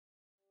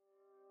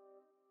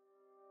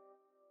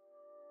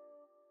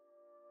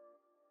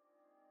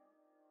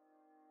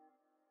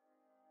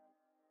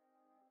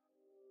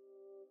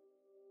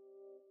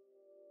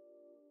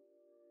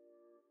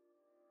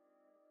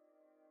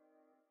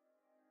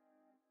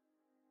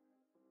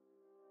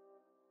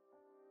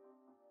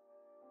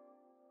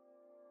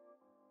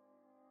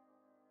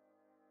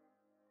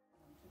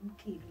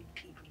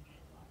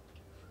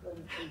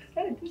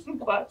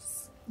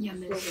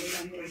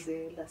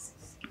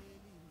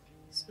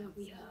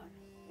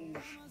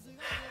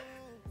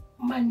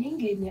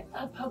Maningene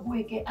apha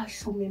kweke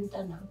ahlume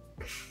mntanam.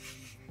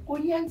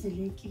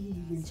 Kunyanzelekile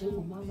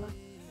njengomama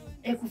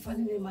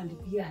ekufanele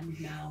mandikuyali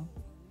nam.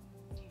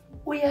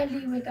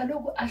 Uyaliwe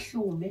kaloku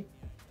ahlume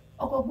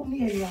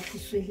okubumyeni wakho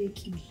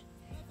uswelekile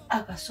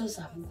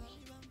akasoze abuye.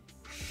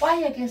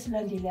 Kwaye ke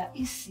silandela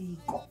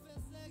isiko.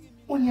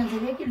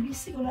 Unyanzelekile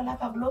isiko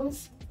lalapha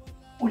kulomzi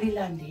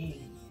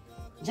ulilandele.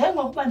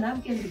 Njengokuba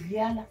nami ke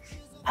ndikuyala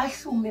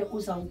ahlume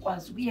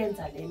uzawukwazi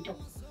ukuyenza lento.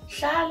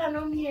 Hlala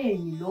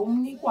nomyeni lo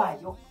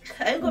umnikwayo.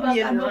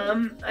 Ayingomyeni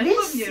wami.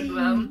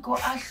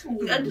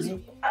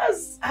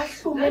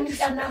 Ahlume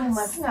mntanam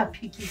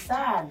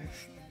masingaphikisani.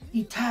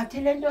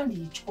 Ithathe lento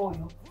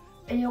ndiyitshoyo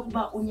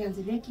eyokuba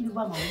unyanzelekile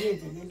uba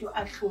mawuyenze lento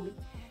ahlume.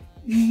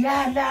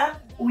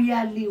 Yala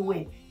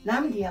uyaliwe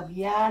nami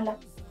ndiyakuyala.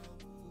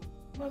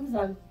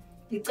 Mamzana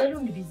ndicela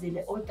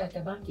undibizele otata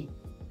bangeni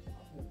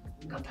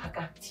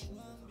ngaphakathi.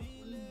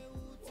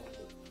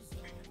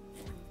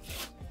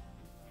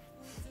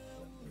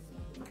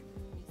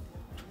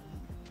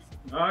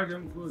 Hayi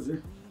mkhozi.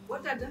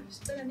 Watata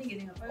sicela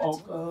ningene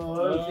ngaphakathi.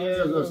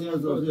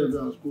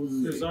 Siyeza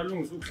sikuzi.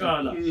 Sisalungisa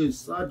ukuhlala.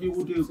 Sathi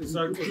ukuthi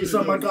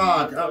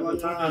sisamaqatha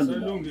amancane.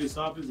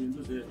 Silungisa apha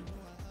izinto zethu.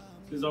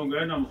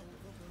 Sizawungena ma.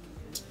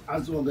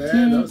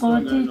 Azongena.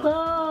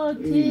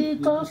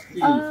 Tiko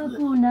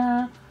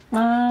akuna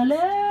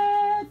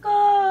ngaleko.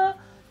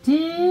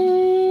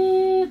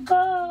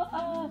 Tiko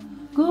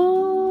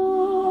akuna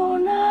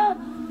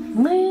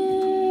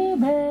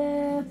ngibeko.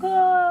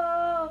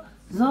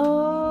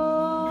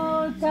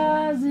 Zotazi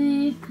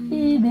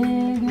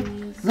kribege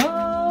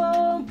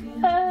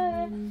zonke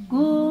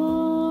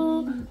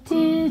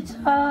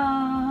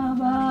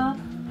kutitaba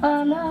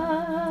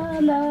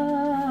alala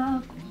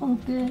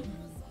konke.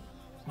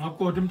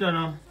 Makoti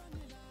mntanami.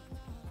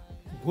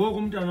 Ngoku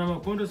umntanami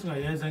akho nto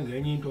singayenza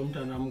ngenye into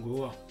umntanami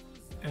ngowa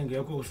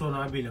engekho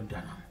usonwabile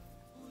mntanami.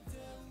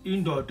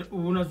 Indoda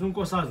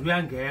unasunkosazi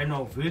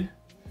uyangena uvile.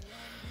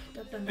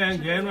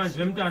 Engenwa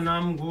nje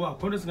mntanami ngoku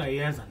akho nto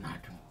singayenza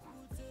nathi.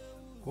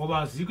 Ngoba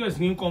azikho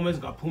ezinye inkomo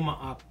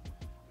ezingaphuma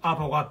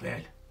apha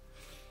kwaBhele.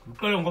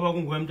 Ngicela ngoba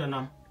kunguwe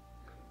mntanami.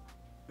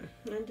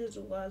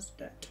 Andizokwazi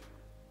tata.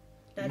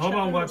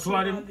 Ngoba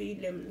ungathwali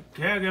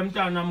ngeke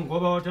mntanami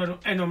ngoba wathana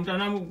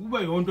enomntanami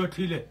kube yonto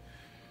othile.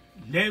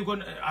 Le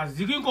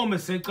azikho inkomo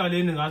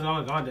esecaleni ngaze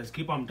ngaba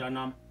sikhipha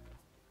mntanami.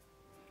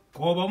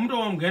 Ngoba umuntu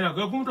ongena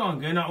akekho umuntu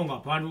ongena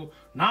ongaphandle.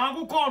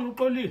 Naku ukhona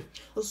uxolile.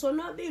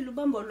 Usonwabile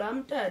ubambo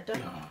lwami tata.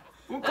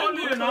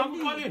 Uxolile naku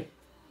uxolile.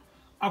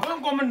 Akho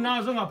inkomo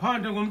nazo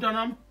ngaphandle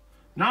ngomntanami.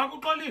 Naku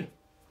uxolile.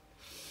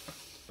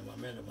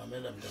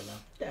 Mamela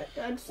mntanami.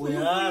 Tata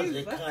Uyazi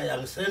ekhaya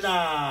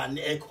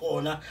ngisenani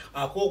ekhona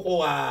akukho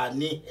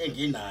wani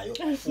enginayo.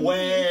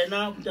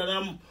 Wena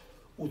mntanami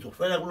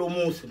uzofela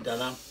kulomusi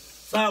mntanami.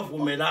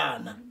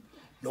 Savumelana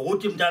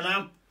nokuthi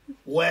mntanami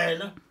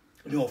wena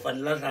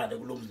uyofanele hlale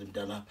kulomzi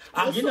mntanami.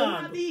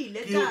 Anginalo.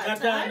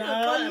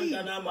 Ngiyothathana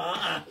mntanami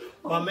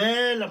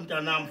mamela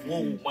mntanami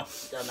vuma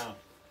mntanami.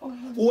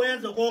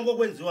 Uwenze konke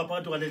okwenziwa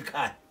phakathi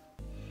kwalelikhaya.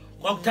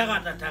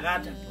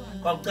 Kwakuthakatha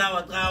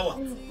kwakucawa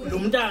lo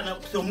mntana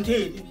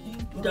somtheni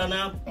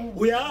mntanami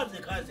uyazi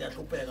ekhaya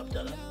siyahlupheka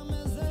mntanami.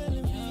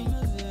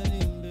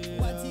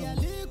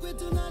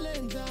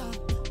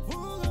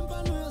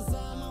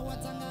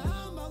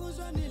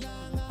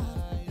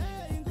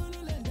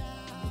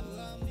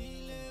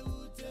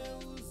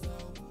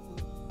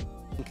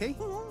 Okay.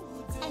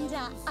 And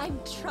I'm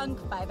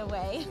Trunk, by the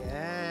way.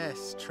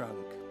 Yes,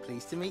 Trunk.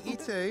 Pleased to meet you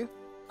too.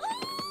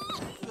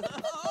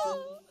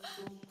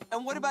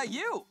 And what about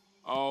you?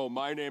 Oh,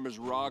 my name is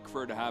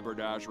Rockford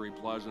Haberdashery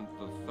Pleasant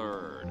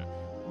III.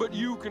 But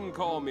you can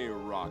call me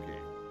Rocky.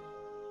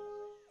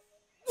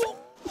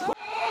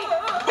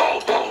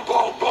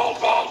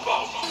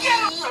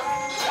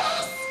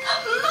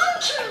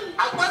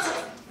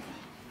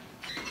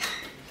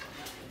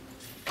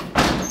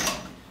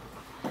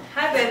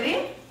 Hi,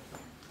 baby.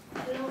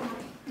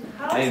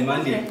 Hey,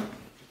 Mandy.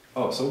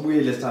 Oh, so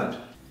weird this time.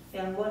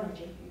 Uyangibona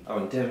nje.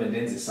 Awunteme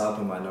ndenze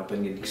isapho manje apha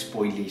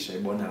ngikuSpoilisha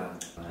ibona.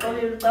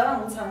 Ucabanga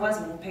ukuthi angikwazi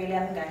ukuphekela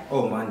yami ngani?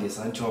 Oh Mandy,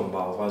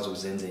 sanchomba ukwazi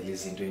uzenzela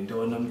izinto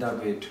intona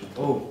mntakwethu.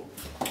 Oh.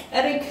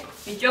 Eric,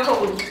 ityoko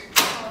kunye.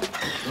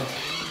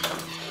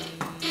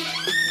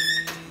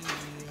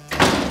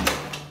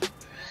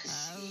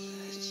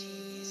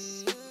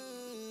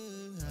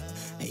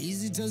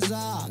 Izitho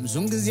zami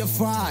zonke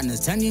ziyafana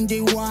sithanda into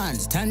eyi-one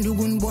sithanda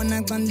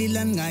ukunibona xa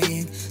ndilani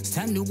ngaye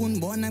sithanda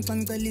ukunibona xa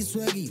ngicela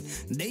iswekile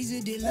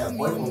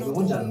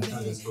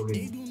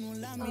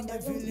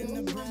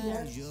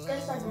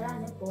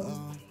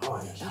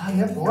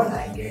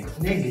Ngebhola ngeke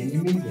funeke ngenye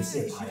imini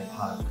ngesephaya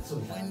phaa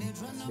sodlala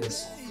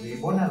beso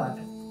uyibona laa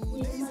nto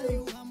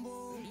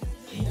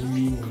ngenye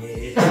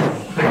imini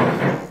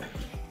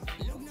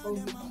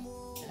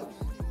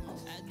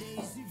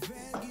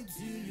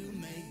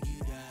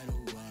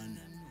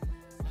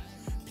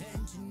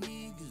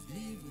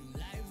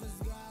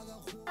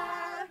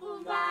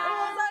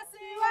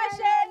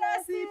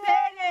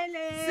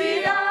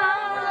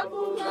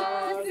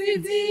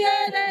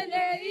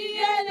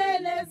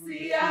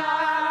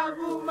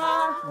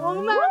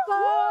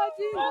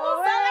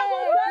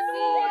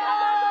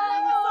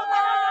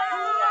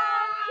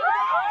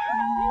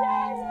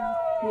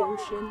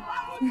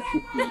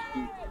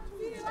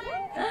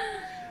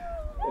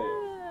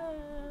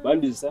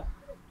Vundisa.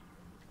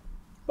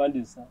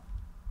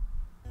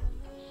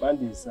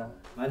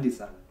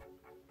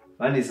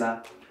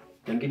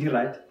 Don't get it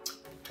right.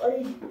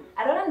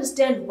 I don't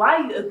understand why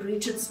you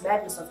agreed to this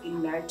madness of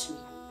getting married to me.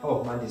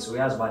 Oh, Vundisa,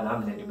 uyazi uba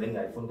nami le nto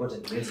bengingayifuni kodwa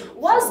ndibenze.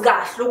 Wazi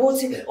kahle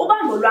ukuthi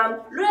ubambo lwami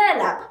luya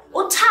lapha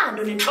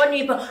uthando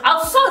nenhlonipho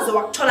awusoze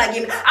wakuthola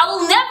kimi. I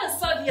will never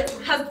serve you as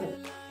your husband.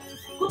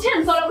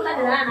 Kutheni solo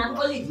kulandelana nami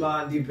Xolile?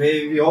 Mandi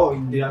baby,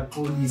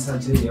 ndiyaxolisa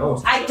nje.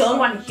 I don't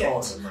want to hear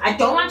it. I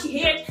don't want to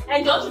hear it,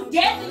 and don't you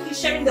dare think you're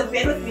sharing the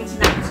bed with me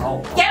tonight.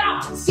 Get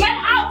out! Get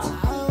out!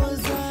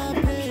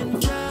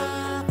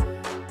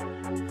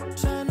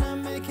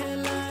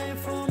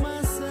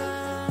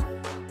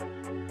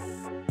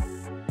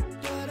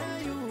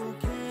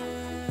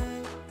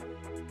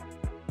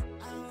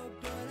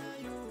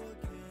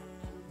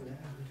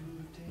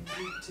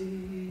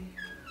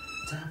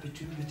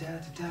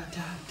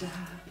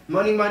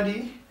 Morning,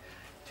 Mandy.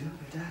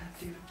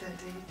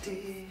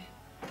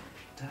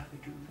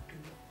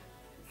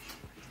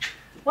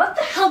 What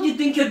the hell do you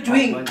think you're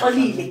doing,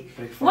 Xolile?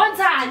 One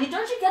time,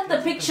 don't you get the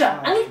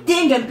picture?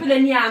 Anything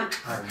empilweni yami.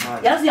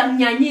 Yazi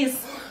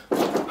yanginyanyisa.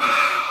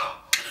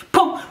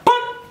 Pum.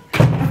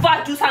 If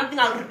I do something,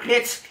 I'll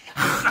regret.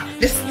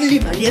 Let's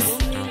leave her, yes.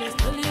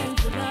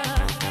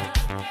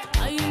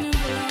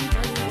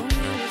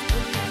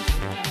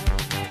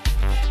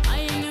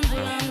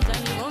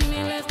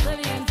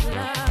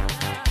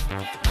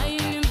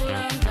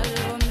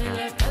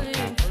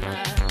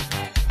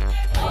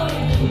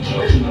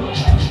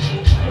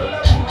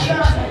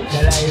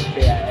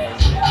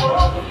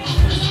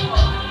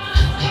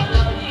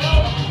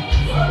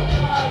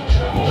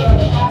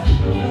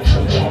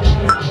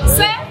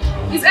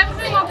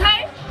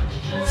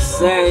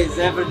 Say, is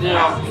everything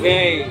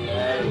okay?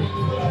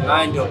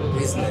 Mind your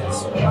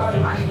business.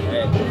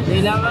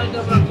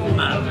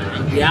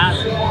 Yes.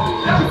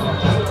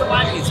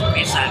 What is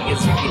special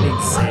is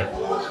feeling safe.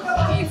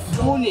 If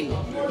fooling,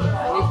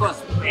 because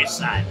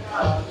special.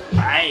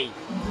 Hey,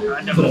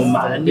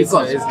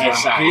 because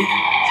special.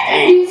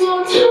 Hey.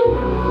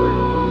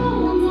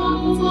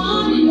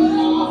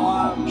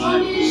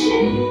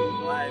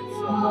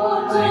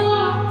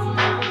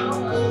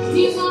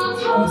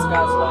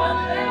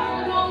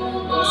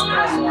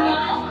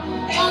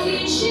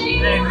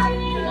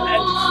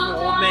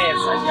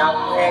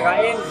 Ngiyabheka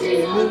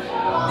endlini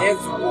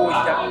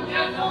nezikudla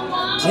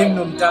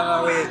nginomntana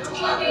wethu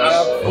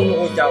akafuni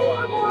ukudla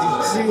kwami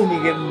ngithini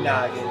ke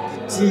mina-ke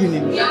ngithini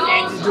mina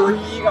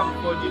ngizoyika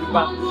mfondini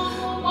uba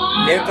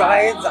le nto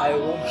ayenzayo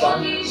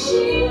kumbhanga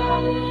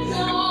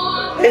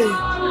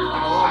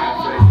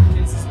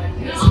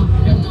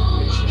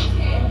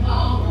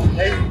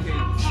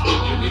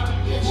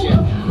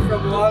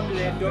mhlobo wami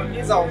le nto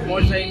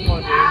izawumosha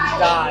ingqondo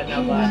yomntana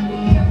mani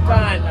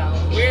umntana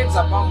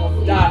wenza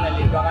bangomntana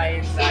le nto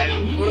akayenzayo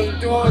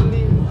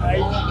kurintoni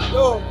hayi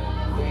no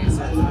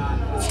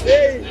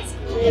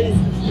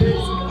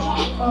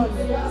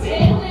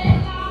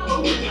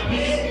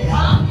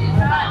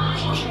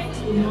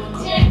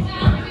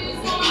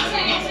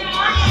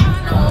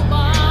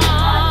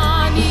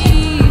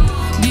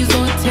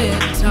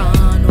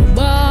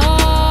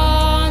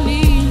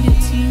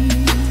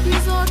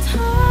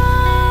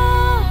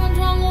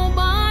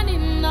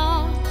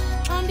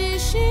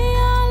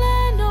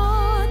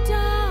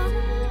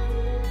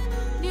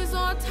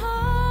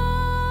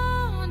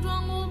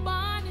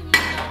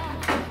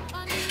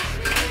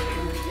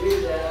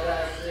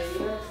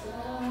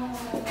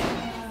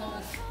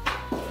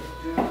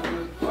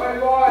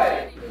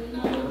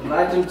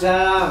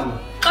Jam.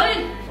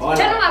 Xolile,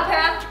 tell my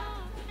path.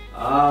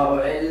 Oh,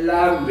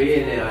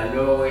 elambile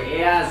kaloku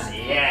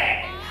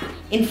iyaziyela.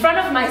 In front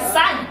of my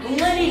son,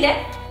 uncelile.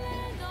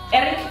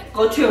 Eric,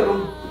 go to your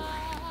room.